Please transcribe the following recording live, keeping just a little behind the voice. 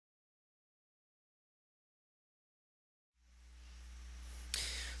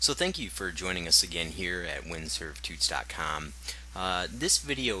So thank you for joining us again here at WINSRVTUTS.com. This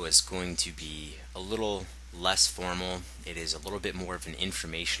video is going to be a little less formal. It is a little bit more of an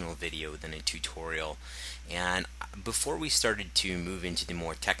informational video than a tutorial. And before we started to move into the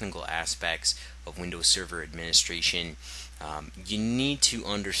more technical aspects of Windows Server administration, you need to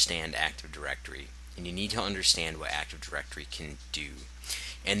understand Active Directory, and you need to understand what Active Directory can do.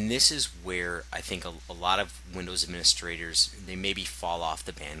 And this is where I think a lot of Windows administrators, they maybe fall off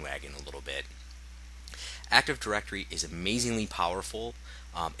the bandwagon a little bit. Active Directory is amazingly powerful.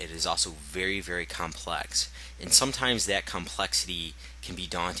 It is also very complex, and sometimes that complexity can be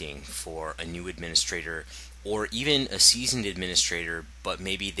daunting for a new administrator or even a seasoned administrator, but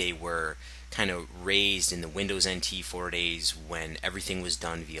maybe they were kind of raised in the Windows NT 4 days when everything was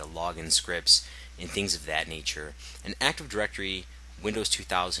done via login scripts and things of that nature. And Active Directory, Windows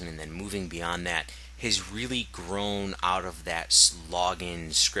 2000, and then moving beyond that, has really grown out of that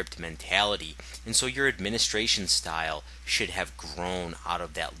login script mentality, and so your administration style should have grown out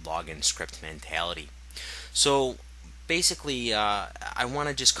of that login script mentality. So basically, I want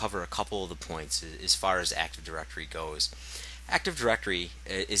to just cover a couple of the points as far as Active Directory goes. Active Directory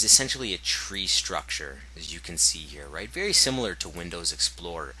is essentially a tree structure, as you can see here, right? Very similar to Windows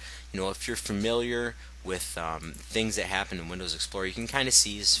Explorer. You know, if you're familiar with things that happen in Windows Explorer, you can kind of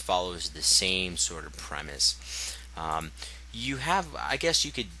see this follows the same sort of premise. You have, I guess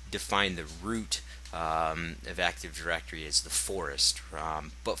you could define the root of Active Directory as the forest,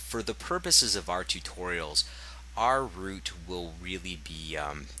 but for the purposes of our tutorials, our root will really be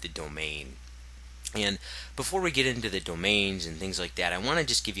the domain. And before we get into the domains and things like that, I want to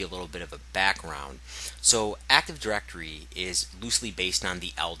just give you a little bit of a background. So Active Directory is loosely based on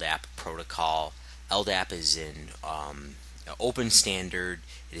the LDAP protocol. LDAP is an open standard.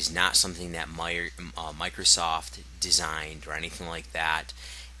 It is not something that Microsoft designed or anything like that.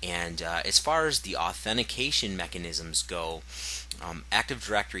 And as far as the authentication mechanisms go, Active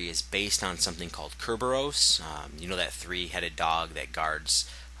Directory is based on something called Kerberos. You know, that three-headed dog that guards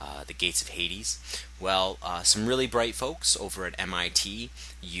the gates of Hades. Well, some really bright folks over at MIT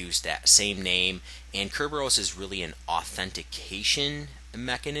used that same name, and Kerberos is really an authentication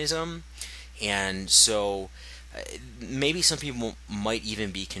mechanism. And so maybe some people might even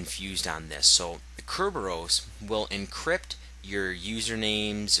be confused on this. So Kerberos will encrypt your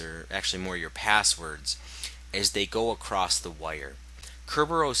usernames, or actually more your passwords, as they go across the wire.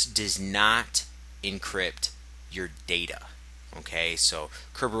 Kerberos does not encrypt your data. Okay, so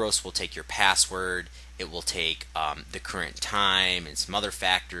Kerberos will take your password, it will take the current time and some other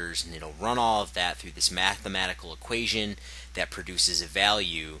factors, and it'll run all of that through this mathematical equation that produces a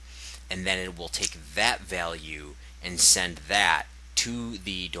value, and then it will take that value and send that to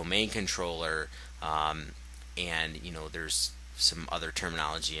the domain controller. And you know, there's some other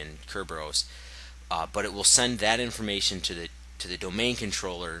terminology in Kerberos, but it will send that information to the domain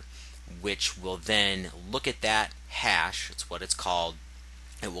controller, which will then look at that hash. It's what it's called.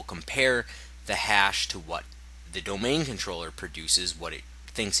 It will compare the hash to what the domain controller produces, what it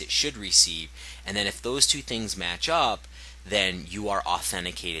thinks it should receive, and then if those two things match up, then you are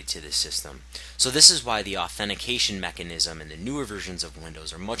authenticated to the system. So this is why the authentication mechanism in the newer versions of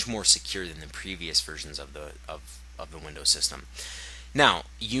Windows are much more secure than the previous versions of the Windows system. Now,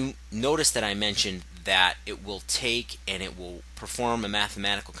 you notice that I mentioned that it will take and it will perform a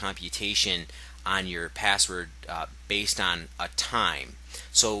mathematical computation on your password based on a time.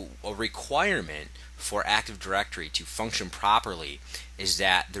 So a requirement for Active Directory to function properly is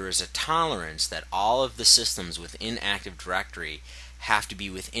that there is a tolerance that all of the systems within Active Directory have to be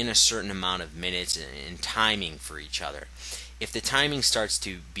within a certain amount of minutes in timing for each other. If the timing starts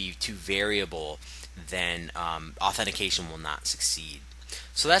to be too variable, then authentication will not succeed.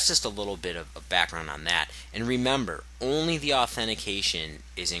 So that's just a little bit of background on that. And remember, only the authentication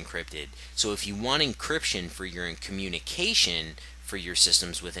is encrypted. So if you want encryption for your communication for your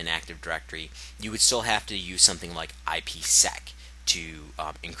systems within Active Directory, you would still have to use something like IPsec to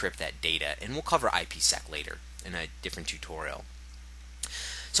encrypt that data. And we'll cover IPsec later in a different tutorial.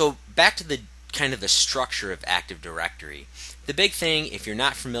 So back to the kind of the structure of Active Directory. The big thing, if you're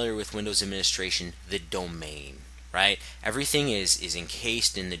not familiar with Windows administration, the domain. Right? Everything is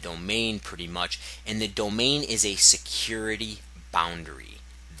encased in the domain pretty much, and the domain is a security boundary.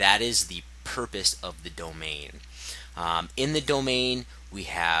 That is the purpose of the domain. In the domain, we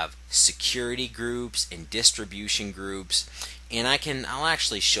have security groups and distribution groups, and I'll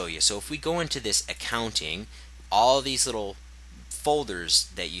actually show you. So if we go into this accounting, all these little folders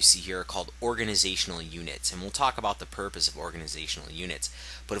that you see here are called organizational units, and we'll talk about the purpose of organizational units.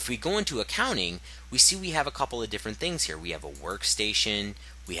 But if we go into accounting, we see we have a couple of different things here. We have a workstation,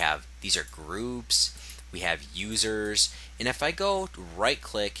 these are groups, we have users, and if I go right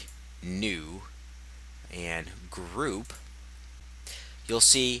click new and group, you'll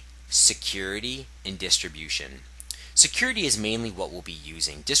see security and distribution. Security is mainly what we'll be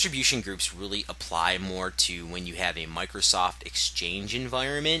using. Distribution groups really apply more to when you have a Microsoft Exchange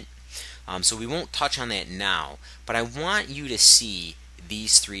environment. So we won't touch on that now, but I want you to see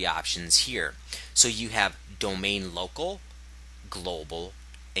these three options here. So you have domain local, global,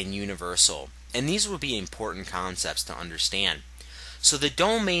 and universal. And these will be important concepts to understand. So the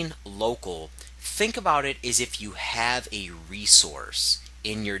domain local, think about it as if you have a resource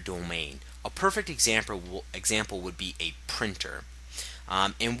in your domain. A perfect example would be a printer.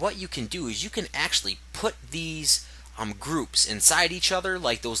 And what you can do is you can actually put these groups inside each other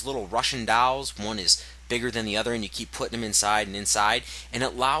like those little Russian dolls. One is bigger than the other and you keep putting them inside and inside, and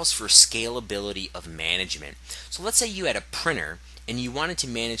it allows for scalability of management. So let's say you had a printer and you wanted to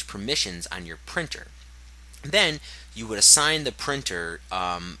manage permissions on your printer. Then you would assign the printer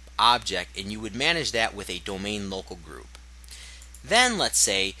object and you would manage that with a domain local group. Then let's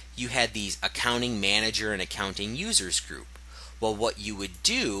say you had these accounting manager and accounting users group. Well, what you would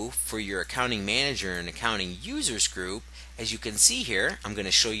do for your accounting manager and accounting users group, as you can see here, I'm going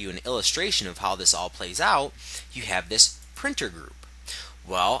to show you an illustration of how this all plays out. You have this printer group.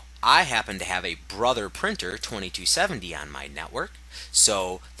 Well, I happen to have a brother printer 2270 on my network.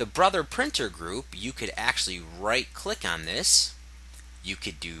 So the brother printer group, you could actually right click on this. You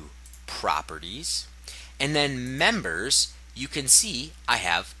could do properties, and then members. You can see I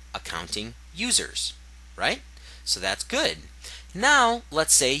have accounting users, right? So that's good. Now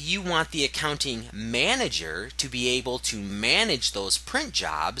let's say you want the accounting manager to be able to manage those print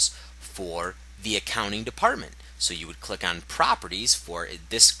jobs for the accounting department. So you would click on properties for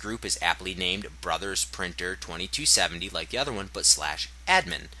this group is aptly named Brothers Printer 2270 like the other one, but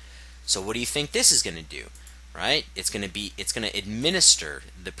 /admin. So what do you think this is going to do? Right? It's going to administer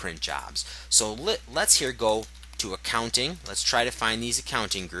the print jobs. So let's here go to accounting. Let's try to find these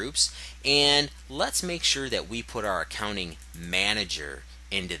accounting groups, and let's make sure that we put our accounting manager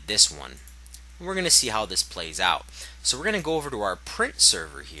into this one. We're going to see how this plays out. So we're going to go over to our print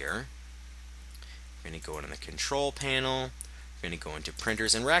server here. We're going to go into the control panel. We're going to go into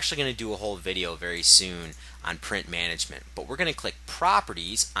printers, and we're actually going to do a whole video very soon on print management. But we're going to click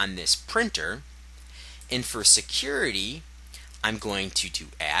properties on this printer, and for security I'm going to do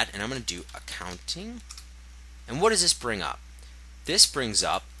add, and I'm going to do accounting. And what does this bring up? This brings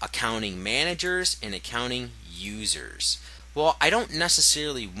up accounting managers and accounting users. Well, I don't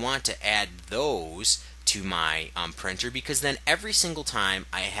necessarily want to add those to my printer, because then every single time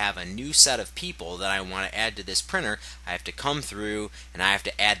I have a new set of people that I want to add to this printer, I have to come through and I have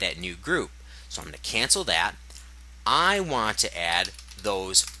to add that new group. So I'm going to cancel that. I want to add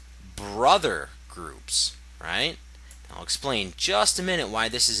those brother groups, right? I'll explain just a minute why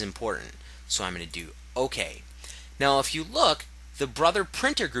this is important. So I'm going to do OK. Now if you look, the brother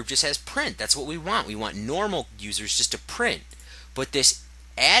printer group just has print. That's what we want. We want normal users just to print. But this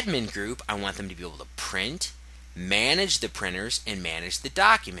admin group, I want them to be able to print, manage the printers, and manage the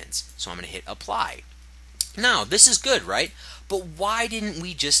documents. So I'm going to hit apply. Now this is good, right? But why didn't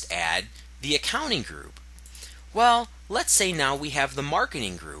we just add the accounting group? Well, let's say now we have the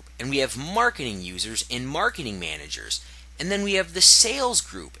marketing group, and we have marketing users and marketing managers. And then we have the sales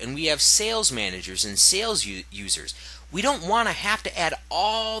group, and we have sales managers and sales users. We don't want to have to add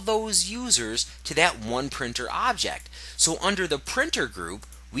all those users to that one printer object. So under the printer group,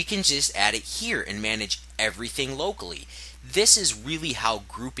 we can just add it here and manage everything locally. This is really how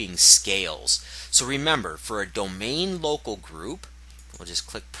grouping scales. So remember, for a domain local group, we'll just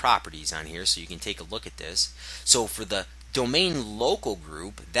click properties on here so you can take a look at this. So for the domain local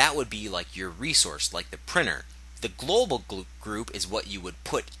group, that would be like your resource, like the printer. The global group is what you would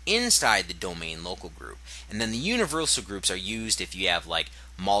put inside the domain local group. And then the universal groups are used if you have like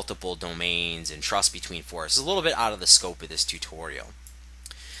multiple domains and trust between forests. It's a little bit out of the scope of this tutorial.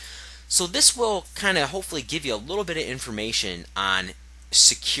 So this will kind of hopefully give you a little bit of information on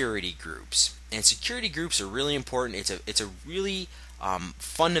security groups. And security groups are really important. It's a really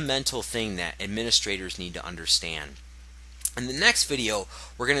fundamental thing that administrators need to understand. In the next video,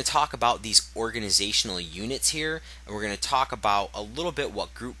 we're going to talk about these organizational units here, and we're going to talk about a little bit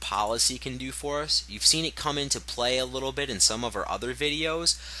what group policy can do for us. You've seen it come into play a little bit in some of our other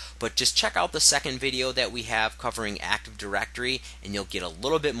videos, but just check out the second video that we have covering Active Directory, and you'll get a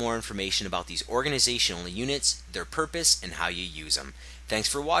little bit more information about these organizational units, their purpose, and how you use them. Thanks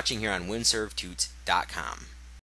for watching here on WINSRVTUTS.com.